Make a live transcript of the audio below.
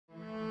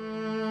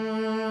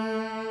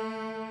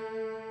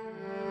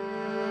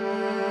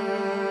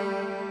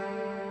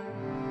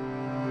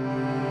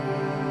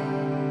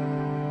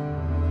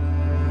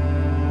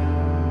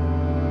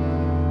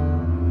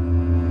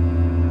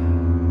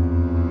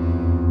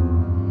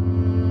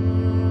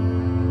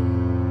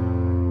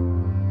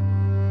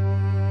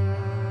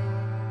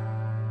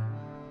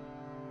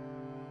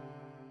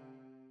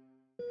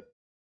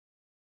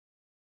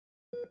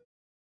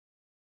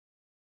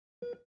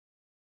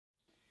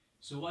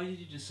So why did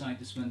you decide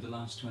to spend the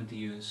last 20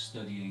 years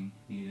studying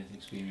near-death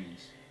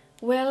experience?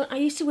 Well, I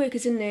used to work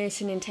as a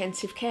nurse in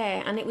intensive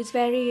care, and it was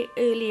very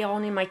early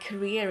on in my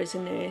career as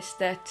a nurse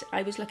that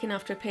I was looking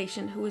after a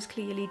patient who was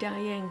clearly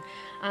dying.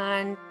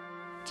 And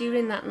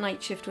during that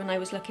night shift when I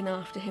was looking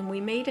after him, we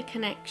made a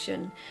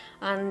connection,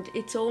 and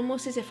it's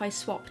almost as if I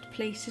swapped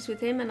places with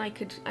him and I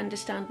could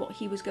understand what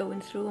he was going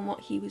through and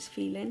what he was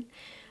feeling.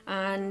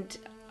 And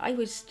I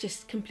was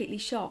just completely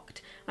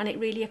shocked, and it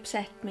really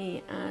upset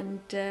me,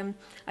 and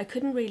I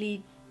couldn't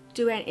really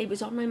do it. It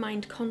was on my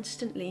mind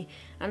constantly,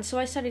 and so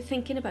I started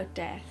thinking about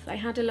death. I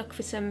had a look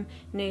for some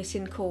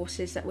nursing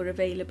courses that were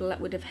available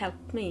that would have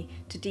helped me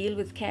to deal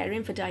with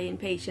caring for dying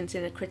patients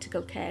in a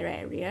critical care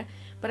area,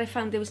 but I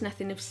found there was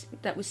nothing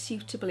that was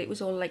suitable. It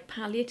was all like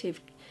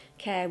palliative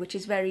care, which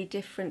is very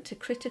different to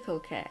critical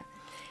care.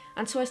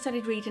 And so I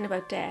started reading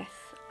about death,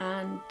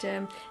 and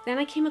then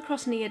I came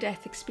across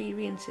near-death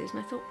experiences, and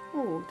I thought,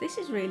 oh, this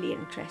is really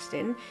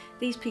interesting.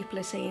 These people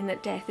are saying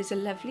that death is a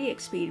lovely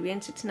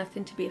experience, it's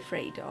nothing to be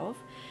afraid of.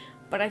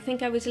 But I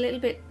think I was a little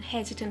bit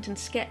hesitant and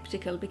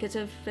sceptical because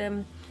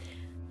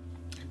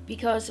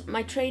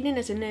my training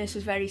as a nurse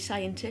was very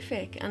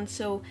scientific, and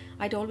so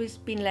I'd always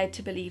been led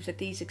to believe that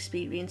these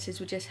experiences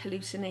were just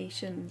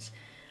hallucinations.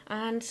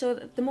 And so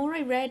the more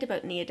I read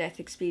about near-death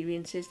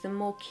experiences, the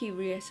more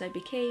curious I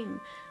became.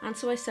 And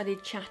so I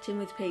started chatting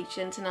with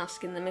patients and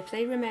asking them if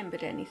they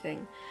remembered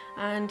anything.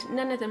 And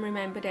none of them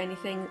remembered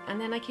anything.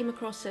 And then I came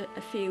across a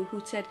few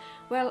who said,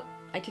 well,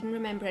 I didn't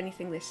remember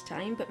anything this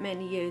time, but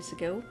many years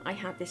ago I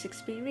had this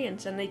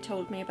experience, and they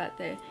told me about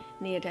their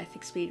near-death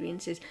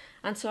experiences.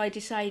 And so I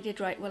decided,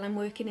 right, well, I'm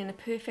working in a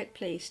perfect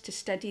place to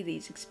study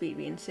these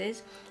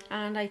experiences.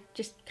 And I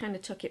just kind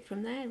of took it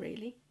from there,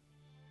 really.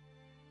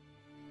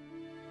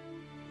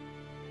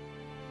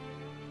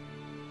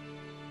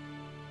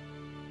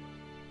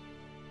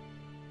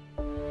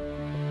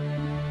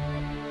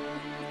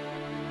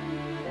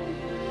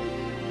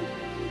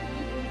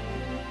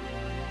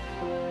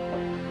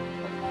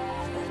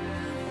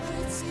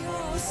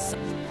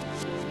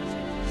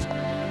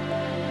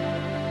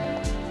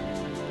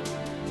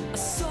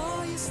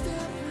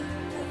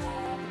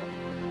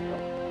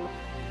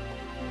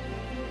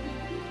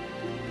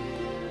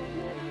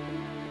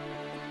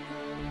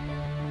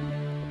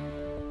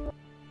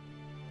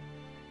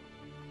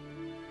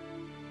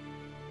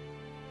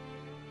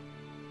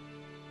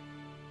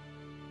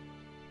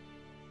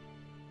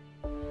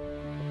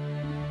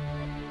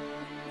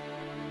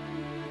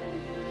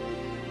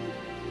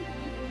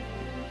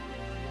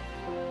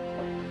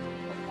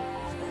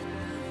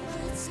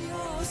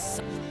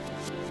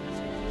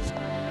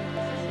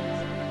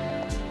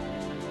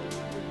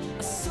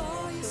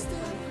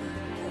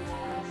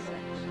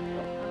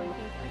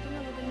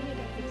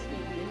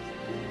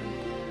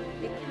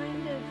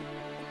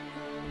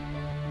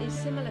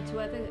 Similar to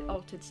other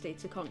altered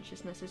states of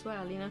consciousness as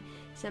well. You know,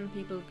 some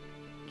people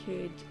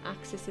could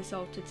access this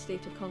altered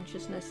state of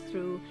consciousness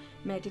through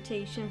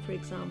meditation, for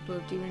example,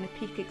 during a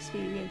peak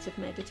experience of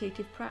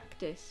meditative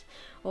practice,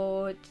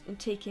 or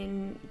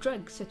taking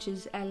drugs such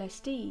as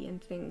LSD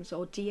and things,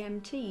 or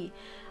DMT.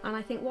 And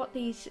I think what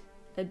these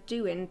are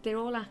doing, they're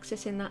all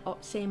accessing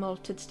that same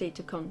altered state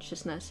of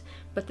consciousness,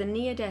 but the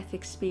near-death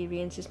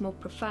experience is more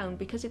profound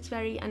because it's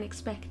very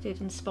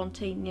unexpected and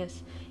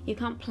spontaneous. You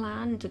can't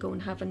plan to go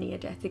and have a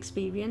near-death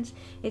experience.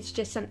 It's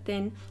just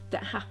something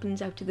that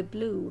happens out of the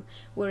blue,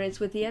 whereas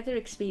with the other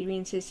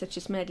experiences such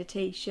as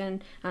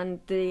meditation and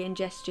the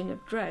ingestion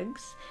of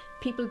drugs,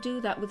 people do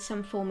that with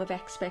some form of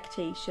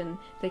expectation.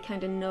 They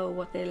kind of know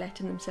what they're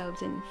letting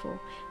themselves in for.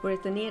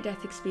 Whereas the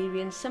near-death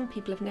experience, some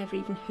people have never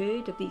even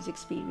heard of these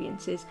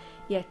experiences,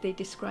 yet they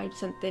describe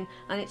something,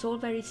 and it's all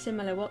very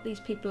similar. What these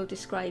people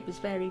describe is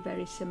very,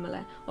 very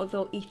similar,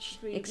 although each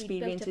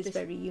experience is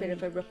very unique. Bit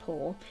of a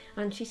rapport.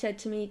 And she said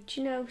to me,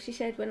 do you know, she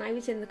said, when I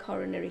was in the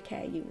coronary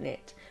care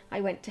unit,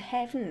 I went to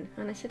heaven.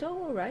 And I said,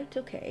 oh, all right,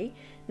 okay,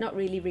 not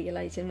really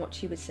realising what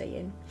she was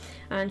saying.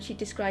 And she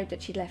described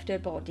that she'd left her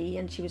body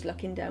and she was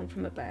looking down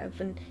from above,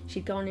 and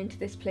she'd gone into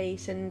this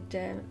place and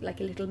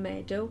like a little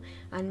meadow,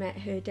 and met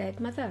her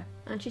dead mother.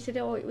 And she said,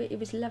 oh, it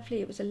was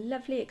lovely, it was a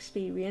lovely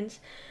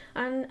experience.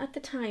 And at the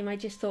time I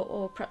just thought,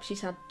 oh, perhaps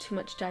she's had too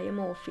much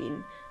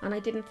diamorphine, and I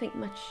didn't think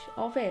much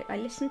of it. I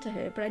listened to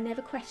her, but I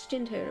never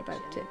questioned her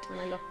about it.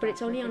 But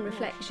it's only on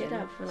reflection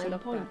at some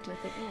point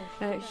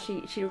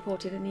she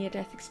reported a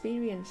near-death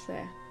experience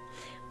there.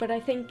 But I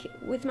think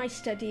with my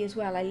study as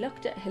well, I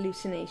looked at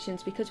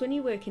hallucinations, because when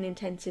you work in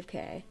intensive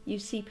care, you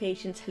see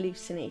patients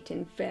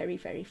hallucinating very,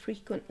 very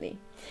frequently.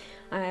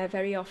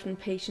 Very often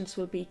patients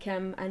will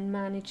become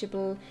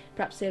unmanageable.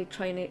 Perhaps they'll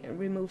try and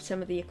remove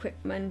some of the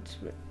equipment,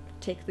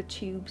 take the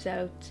tubes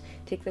out,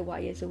 take the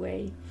wires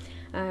away.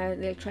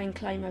 They'll try and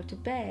climb out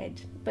of bed,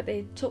 but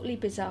they're totally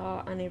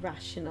bizarre and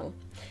irrational.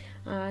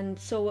 And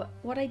so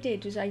what I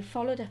did was I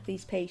followed up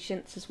these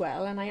patients as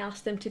well, and I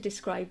asked them to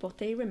describe what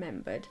they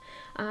remembered.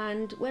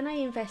 And when I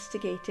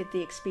investigated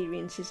the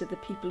experiences of the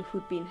people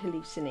who'd been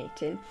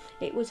hallucinating,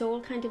 it was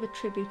all kind of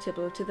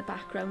attributable to the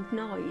background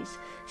noise.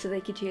 So they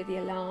could hear the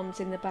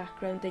alarms in the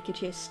background, they could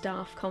hear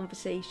staff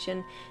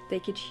conversation, they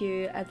could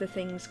hear other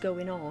things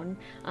going on,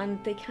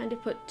 and they kind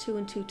of put 2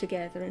 and 2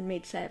 together and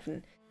made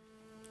 7.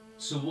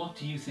 So what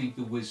do you think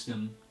the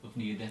wisdom of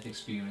near-death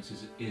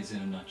experiences is in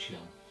a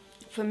nutshell?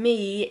 For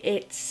me,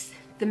 it's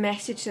the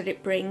message that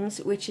it brings,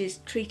 which is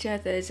treat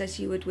others as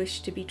you would wish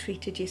to be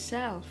treated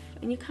yourself.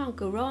 And you can't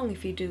go wrong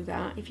if you do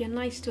that. If you're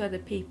nice to other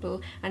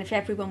people, and if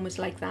everyone was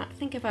like that,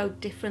 think of how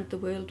different the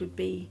world would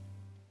be.